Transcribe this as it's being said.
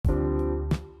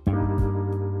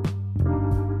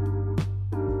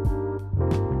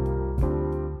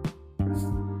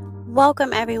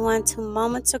Welcome everyone to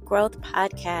Moments of Growth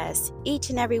podcast. Each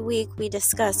and every week we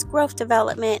discuss growth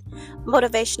development,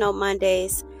 motivational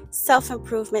Mondays,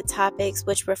 self-improvement topics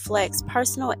which reflects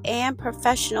personal and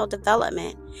professional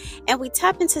development. And we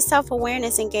tap into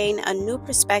self-awareness and gain a new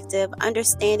perspective,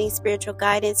 understanding spiritual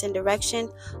guidance and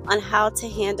direction on how to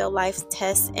handle life's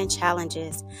tests and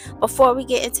challenges. Before we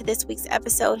get into this week's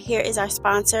episode, here is our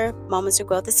sponsor, Moments of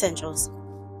Growth Essentials.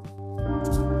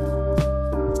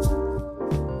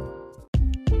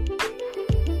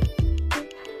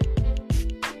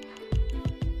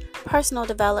 Personal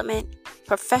development,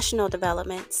 professional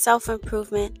development,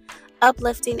 self-improvement,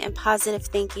 uplifting and positive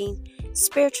thinking,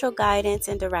 spiritual guidance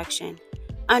and direction,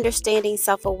 understanding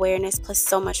self-awareness, plus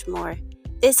so much more.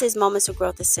 This is Moments of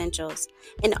Growth Essentials,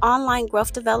 an online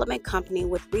growth development company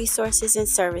with resources and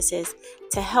services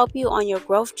to help you on your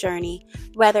growth journey,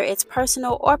 whether it's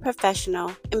personal or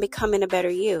professional, in becoming a better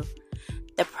you.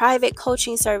 The private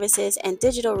coaching services and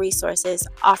digital resources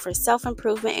offer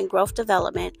self-improvement and growth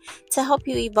development to help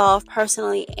you evolve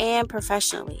personally and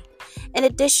professionally. In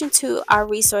addition to our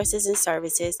resources and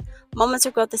services, Moments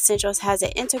of Growth Essentials has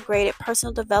an integrated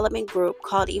personal development group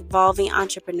called Evolving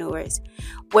Entrepreneurs,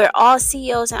 where all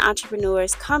CEOs and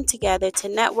entrepreneurs come together to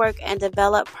network and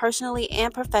develop personally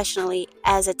and professionally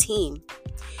as a team.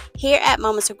 Here at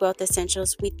Moments of Growth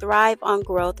Essentials, we thrive on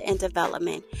growth and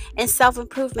development and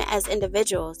self-improvement as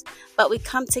individuals, but we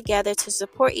come together to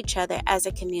support each other as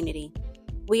a community.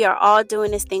 We are all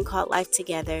doing this thing called life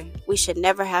together. We should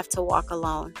never have to walk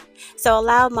alone. So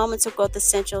allow Moments of Growth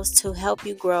Essentials to help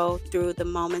you grow through the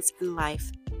moments in life.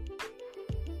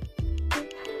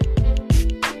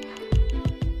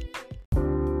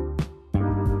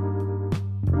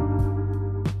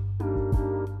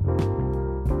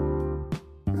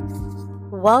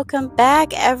 Welcome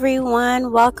back,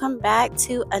 everyone. Welcome back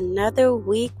to another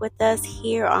week with us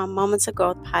here on Moments of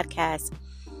Growth podcast.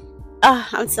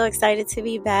 I'm so excited to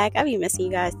be back. I'll be missing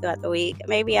you guys throughout the week.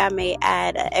 Maybe I may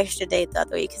add an extra day throughout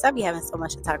the week because I'll be having so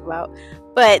much to talk about.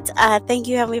 But thank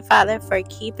you, Heavenly Father, for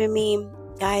keeping me,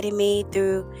 guiding me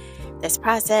through this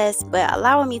process, but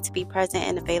allowing me to be present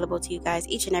and available to you guys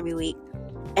each and every week.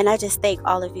 And I just thank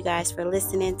all of you guys for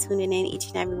listening, tuning in each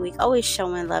and every week, always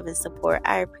showing love and support.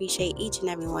 I appreciate each and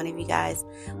every one of you guys,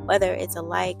 whether it's a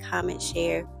like, comment,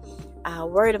 share,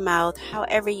 word of mouth,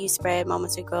 however you spread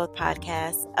Moments of Growth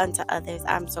podcast unto others.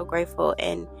 I'm so grateful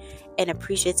and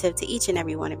appreciative to each and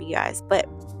every one of you guys. But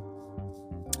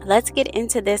let's get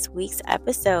into this week's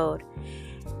episode.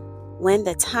 When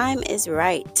the time is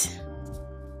right.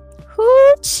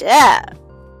 Whoo, child.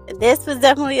 This was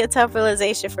definitely a tough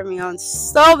realization for me on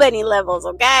so many levels,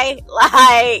 okay?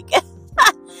 Like,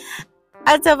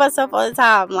 I tell myself all the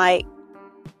time, like,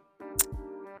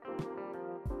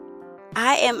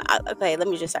 I'm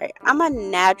a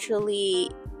naturally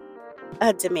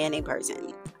a demanding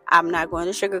person. I'm not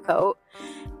going to sugarcoat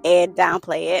and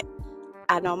downplay it.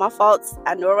 I know my faults.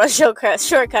 I know my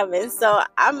shortcomings. So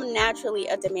I'm naturally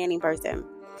a demanding person.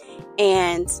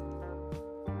 And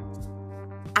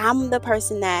I'm the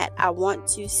person that I want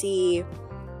to see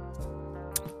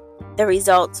the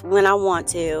results when I want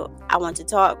to. I want to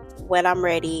talk when I'm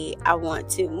ready. I want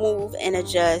to move and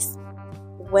adjust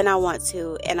when I want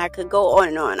to. And I could go on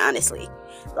and on, honestly.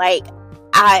 Like,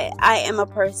 I am a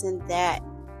person that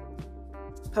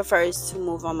prefers to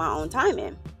move on my own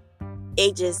timing.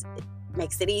 It just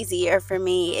makes it easier for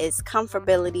me. It's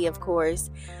comfortability, of course.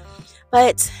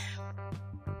 But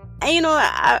and you know,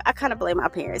 I kind of blame my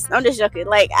parents. I'm just joking.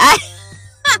 Like, I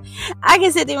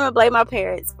can sit there and blame my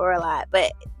parents for a lot.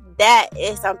 But that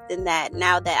is something that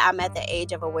now that I'm at the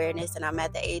age of awareness and I'm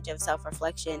at the age of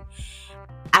self-reflection,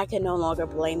 I can no longer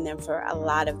blame them for a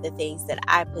lot of the things that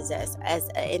I possess as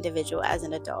an individual, as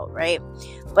an adult, right?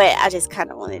 But I just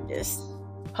kind of want to just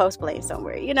post blame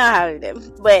somewhere. You know how to do.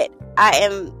 But I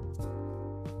am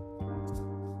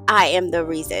the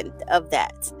reason of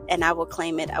that, and I will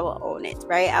claim it. I will own it,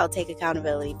 right? I'll take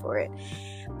accountability for it.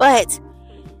 But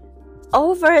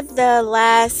over the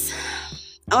last,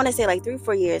 I want to say like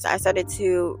 3-4 years, I started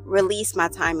to release my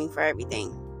timing for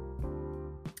everything.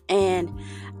 And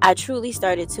I truly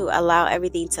started to allow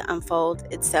everything to unfold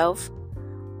itself,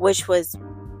 which was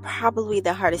probably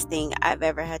the hardest thing I've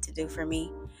ever had to do for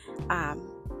me.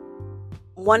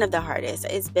 One of the hardest.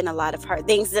 It's been a lot of hard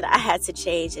things that I had to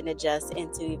change and adjust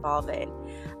and to evolve in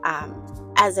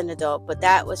as an adult. But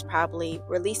that was probably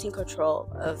releasing control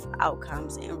of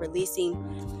outcomes and releasing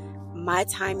my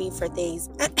timing for things,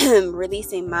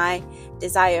 releasing my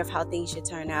desire of how things should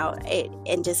turn out,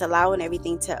 and just allowing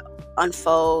everything to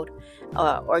unfold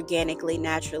organically,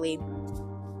 naturally.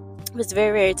 It was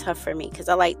very, very tough for me because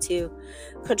I like to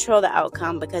control the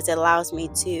outcome because it allows me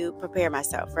to prepare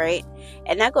myself, right?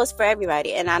 And that goes for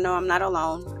everybody. And I know I'm not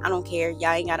alone. I don't care.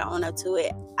 Y'all ain't got to own up to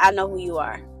it. I know who you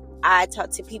are. I talk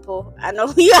to people. I know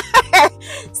who you are.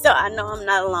 So I know I'm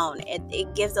not alone.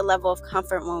 It gives a level of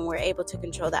comfort when we're able to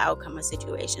control the outcome of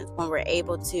situations, when we're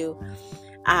able to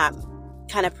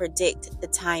kind of predict the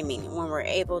timing, when we're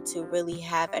able to really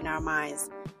have in our minds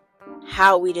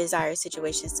how we desire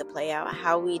situations to play out,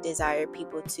 how we desire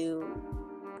people to,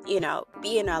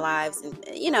 be in our lives. And,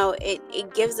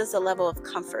 it gives us a level of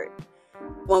comfort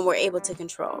when we're able to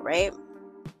control, right?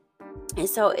 And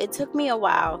so it took me a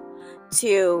while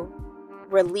to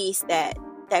release that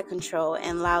control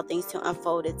and allow things to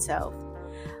unfold itself.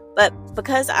 But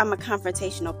because I'm a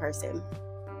confrontational person,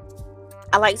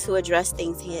 I like to address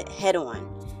things head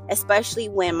on, especially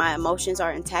when my emotions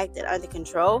are intact and under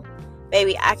control.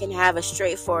 Baby, I can have a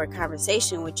straightforward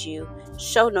conversation with you,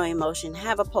 show no emotion,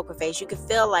 have a poker face. You can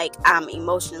feel like I'm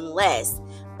emotionless,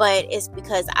 but it's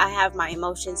because I have my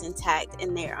emotions intact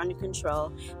and they're under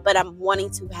control. But I'm wanting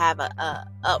to have a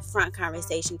upfront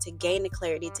conversation to gain the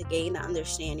clarity, to gain the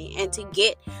understanding, and to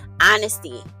get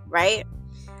honesty, right?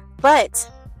 But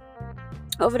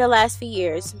over the last few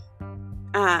years,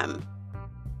 I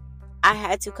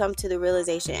had to come to the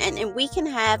realization, and we can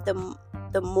have the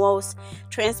most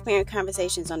transparent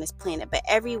conversations on this planet, but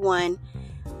everyone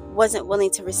wasn't willing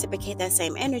to reciprocate that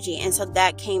same energy. And so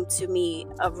that came to me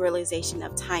of realization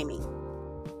of timing.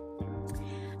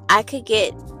 I couldn't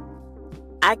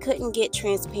get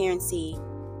transparency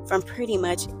from pretty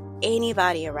much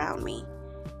anybody around me.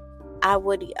 I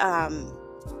would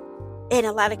in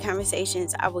a lot of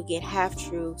conversations I would get half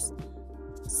truths,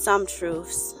 some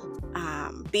truths,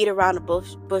 beat around the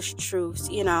bush truths,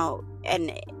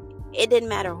 and it didn't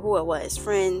matter who it was,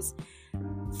 friends,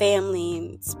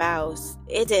 family, spouse,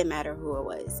 it didn't matter who it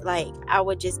was. Like, I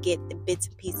would just get the bits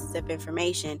and pieces of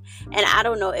information. And I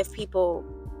don't know if people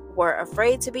were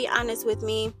afraid to be honest with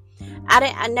me.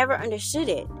 I never understood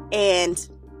it. And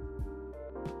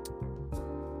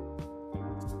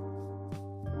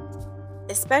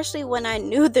especially when I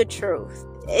knew the truth.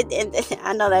 And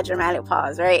I know that dramatic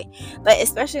pause, right? But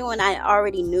especially when I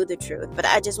already knew the truth, but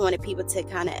I just wanted people to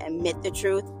kind of admit the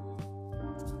truth,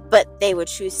 but they would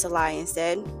choose to lie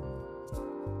instead.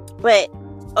 But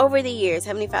over the years,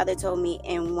 Heavenly Father told me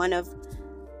in one of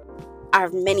our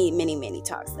many, many, many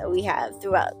talks that we have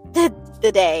throughout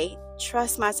the day,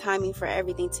 trust my timing for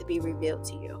everything to be revealed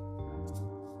to you.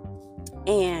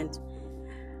 And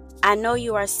I know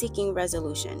you are seeking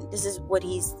resolution. This is what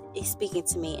he's speaking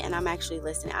to me, and I'm actually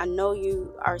listening. I know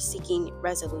you are seeking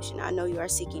resolution. I know you are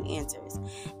seeking answers.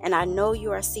 And I know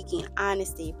you are seeking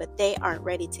honesty, but they aren't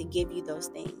ready to give you those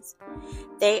things.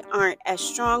 They aren't as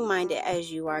strong-minded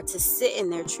as you are to sit in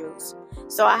their truths.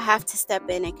 So I have to step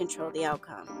in and control the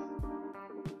outcome.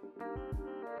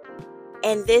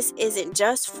 And this isn't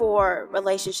just for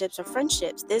relationships or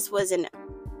friendships. This was in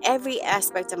every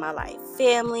aspect of my life.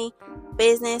 Family,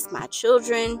 business, my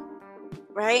children,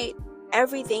 right?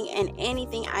 Everything and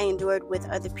anything I endured with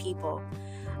other people,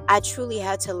 I truly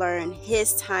had to learn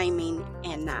his timing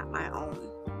and not my own.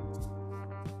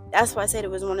 That's why I said it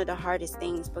was one of the hardest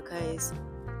things, because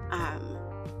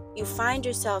you find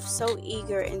yourself so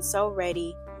eager and so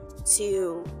ready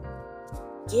to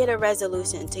get a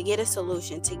resolution, to get a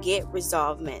solution, to get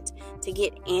resolvement, to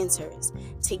get answers,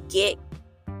 to get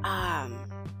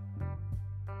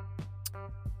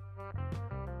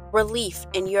relief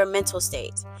in your mental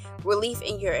state, relief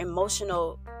in your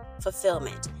emotional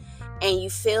fulfillment, and you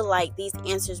feel like these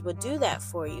answers would do that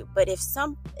for you. But if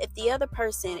the other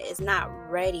person is not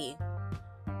ready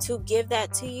to give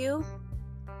that to you,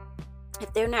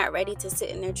 if they're not ready to sit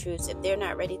in their truths, if they're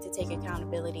not ready to take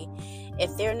accountability,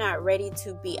 if they're not ready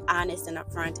to be honest and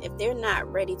upfront, if they're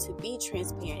not ready to be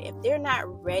transparent, if they're not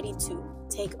ready to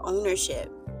take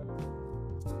ownership,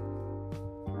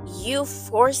 you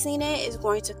forcing it is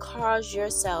going to cause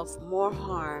yourself more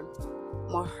harm,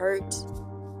 more hurt,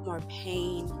 more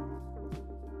pain,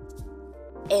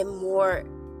 and more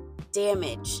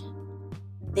damage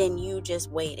than you just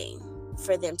waiting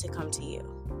for them to come to you,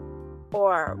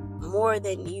 or more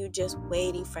than you just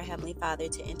waiting for Heavenly Father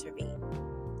to intervene.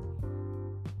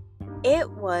 It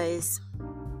was,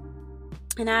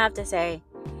 and I have to say,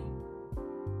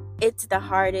 it's the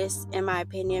hardest in my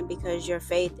opinion, because your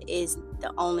faith is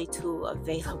the only tool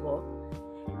available.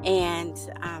 And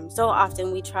so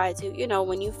often we try to,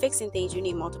 when you're fixing things, you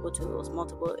need multiple tools,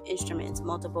 multiple instruments,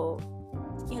 multiple,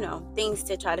 things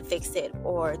to try to fix it,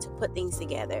 or to put things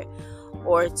together,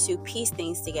 or to piece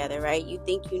things together, right? You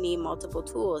think you need multiple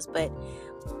tools, but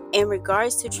in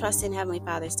regards to trusting Heavenly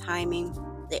Father's timing,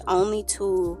 The only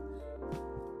tool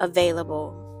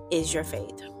available is your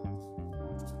faith.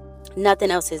 Nothing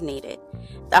else is needed.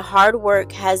 The hard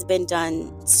work has been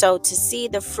done. So to see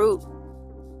the fruit,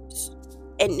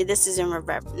 and this is in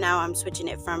reverse. Now I'm switching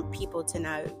it from people to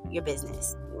now your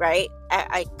business, right?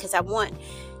 Because I want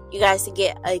you guys to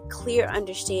get a clear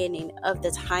understanding of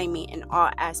the timing in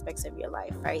all aspects of your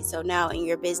life, right? So now in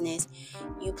your business,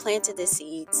 you planted the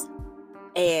seeds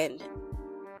and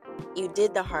you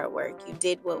did the hard work. You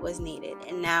did what was needed.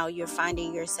 And now you're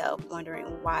finding yourself wondering,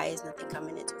 why is nothing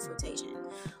coming into fruition?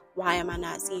 Why am I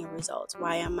not seeing results?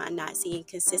 Why am I not seeing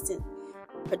consistent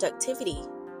productivity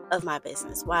of my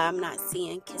business? Why I'm not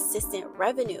seeing consistent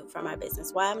revenue from my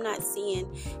business? Why I'm not seeing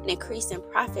an increase in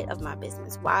profit of my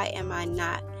business? Why am I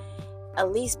not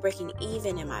at least breaking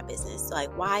even in my business?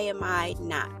 Like, why am I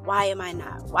not? Why am I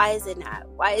not? Why is it not?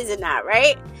 Why is it not?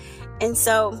 Right? And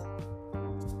so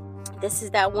this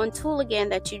is that one tool again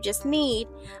that you just need,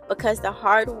 because the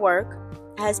hard work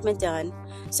has been done.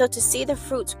 So to see the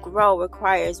fruits grow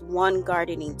requires one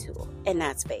gardening tool, and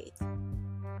that's faith.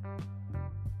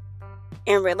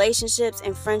 In relationships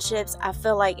and friendships, I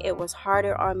feel like it was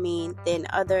harder on me than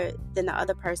the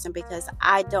other person, because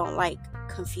I don't like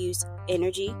confused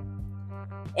energy.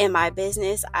 In my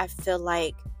business, I feel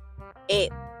like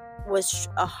it was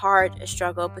a hard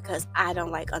struggle because I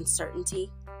don't like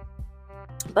uncertainty.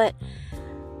 But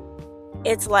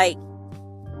it's like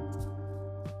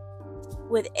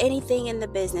with anything in the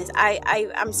business,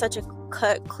 I'm such a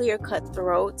clear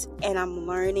throat, and I'm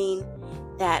learning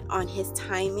that on his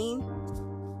timing,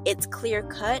 it's clear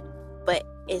cut, but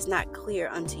it's not clear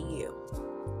unto you.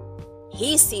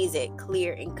 He sees it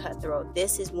clear and cutthroat.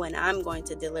 This is when I'm going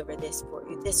to deliver this for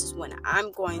you. This is when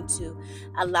I'm going to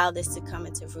allow this to come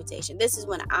into fruition. This is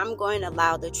when I'm going to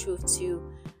allow the truth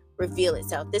to reveal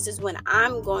itself. This is when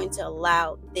I'm going to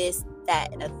allow this,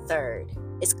 that, and a third.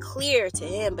 It's clear to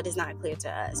him, but it's not clear to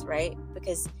us, right?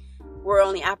 Because we're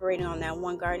only operating on that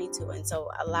one guardian tool. And so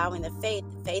allowing the faith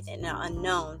in the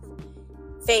unknown.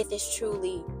 Faith is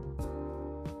truly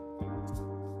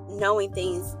knowing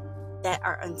things that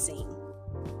are unseen,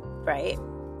 right?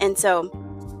 And so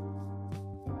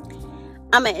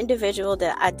I'm an individual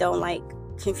that I don't like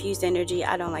confused energy.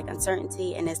 I don't like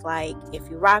uncertainty. And it's like, if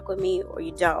you rock with me or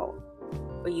you don't,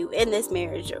 or you in this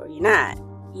marriage or you're not,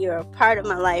 you're a part of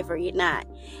my life or you're not.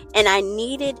 And I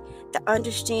needed the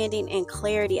understanding and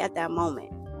clarity at that moment,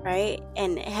 right?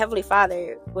 And Heavenly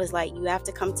Father was like, you have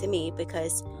to come to me,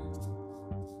 because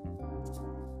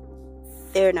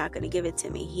they're not going to give it to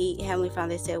me. Heavenly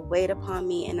Father said, wait upon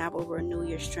me and I will renew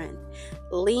your strength.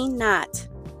 Lean not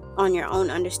on your own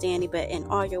understanding, but in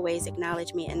all your ways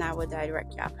acknowledge me and I will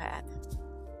direct your path.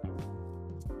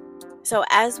 So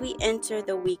as we enter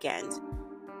the weekend,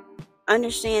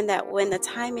 understand that when the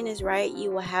timing is right,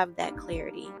 you will have that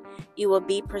clarity. You will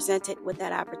be presented with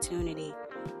that opportunity.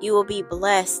 You will be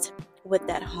blessed with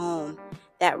that home.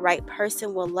 That right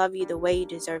person will love you the way you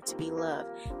deserve to be loved.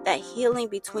 That healing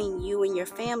between you and your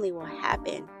family will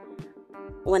happen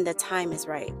when the time is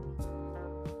right.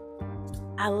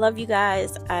 I love you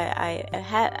guys.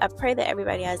 I pray that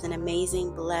everybody has an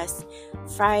amazing, blessed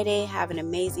Friday. Have an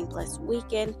amazing, blessed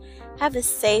weekend. Have a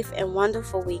safe and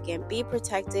wonderful weekend. Be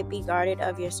protected. Be guarded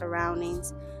of your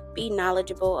surroundings. Be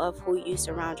knowledgeable of who you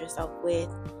surround yourself with.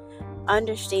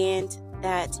 Understand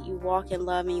that you walk in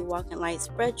love and you walk in light.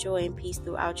 Spread joy and peace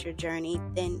throughout your journey.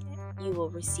 Then you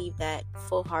will receive that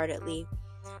full-heartedly,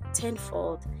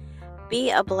 tenfold.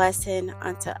 Be a blessing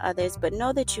unto others, but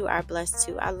know that you are blessed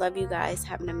too. I love you guys.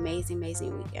 Have an amazing,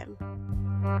 amazing weekend.